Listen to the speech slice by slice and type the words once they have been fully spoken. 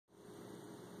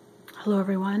Hello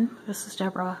everyone, this is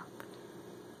Deborah.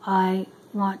 I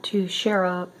want to share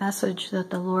a message that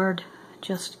the Lord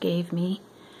just gave me.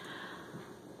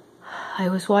 I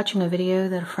was watching a video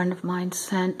that a friend of mine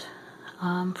sent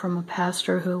from a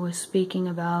pastor who was speaking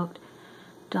about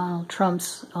Donald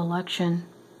Trump's election.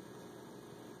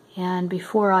 And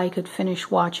before I could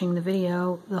finish watching the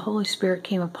video, the Holy Spirit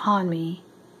came upon me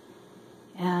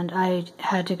and I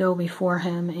had to go before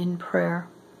Him in prayer.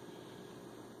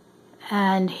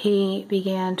 And He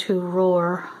began to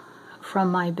roar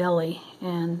from my belly,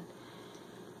 and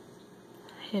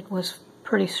it was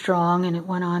pretty strong, and it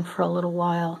went on for a little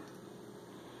while.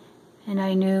 And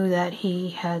I knew that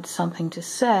He had something to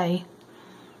say,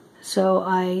 so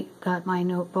I got my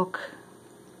notebook,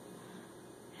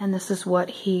 and this is what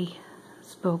He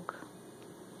spoke.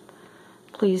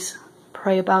 Please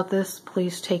pray about this.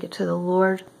 Please take it to the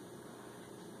Lord.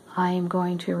 I am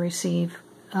going to receive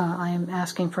I am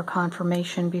asking for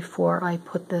confirmation before I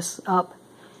put this up.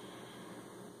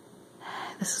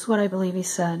 This is what I believe He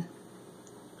said.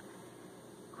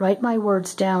 Write my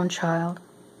words down, child.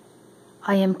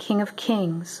 I am King of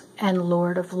Kings and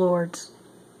Lord of Lords.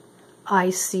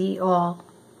 I see all.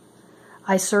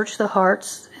 I search the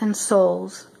hearts and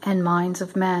souls and minds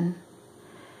of men.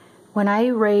 When I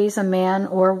raise a man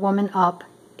or woman up,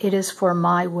 it is for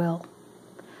my will,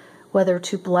 whether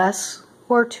to bless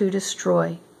or to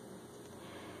destroy.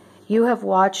 You have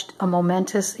watched a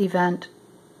momentous event.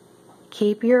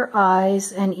 Keep your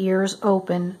eyes and ears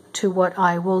open to what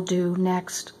I will do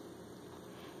next.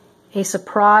 A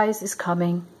surprise is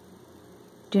coming.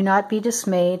 Do not be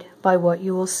dismayed by what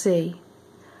you will see.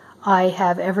 I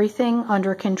have everything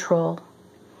under control.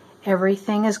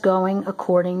 Everything is going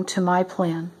according to my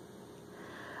plan.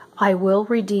 I will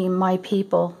redeem my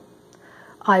people.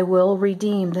 I will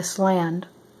redeem this land.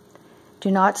 Do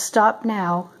not stop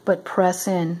now, but press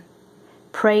in.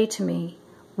 Pray to me,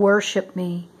 worship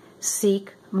me,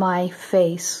 seek my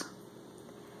face.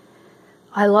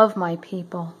 I love my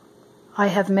people. I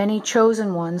have many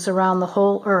chosen ones around the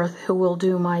whole earth who will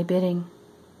do my bidding.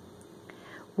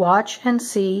 Watch and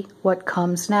see what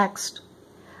comes next.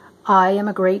 I am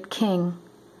a great king,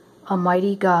 a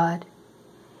mighty God,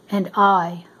 and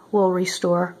I will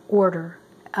restore order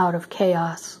out of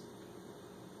chaos.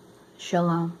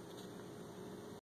 Shalom.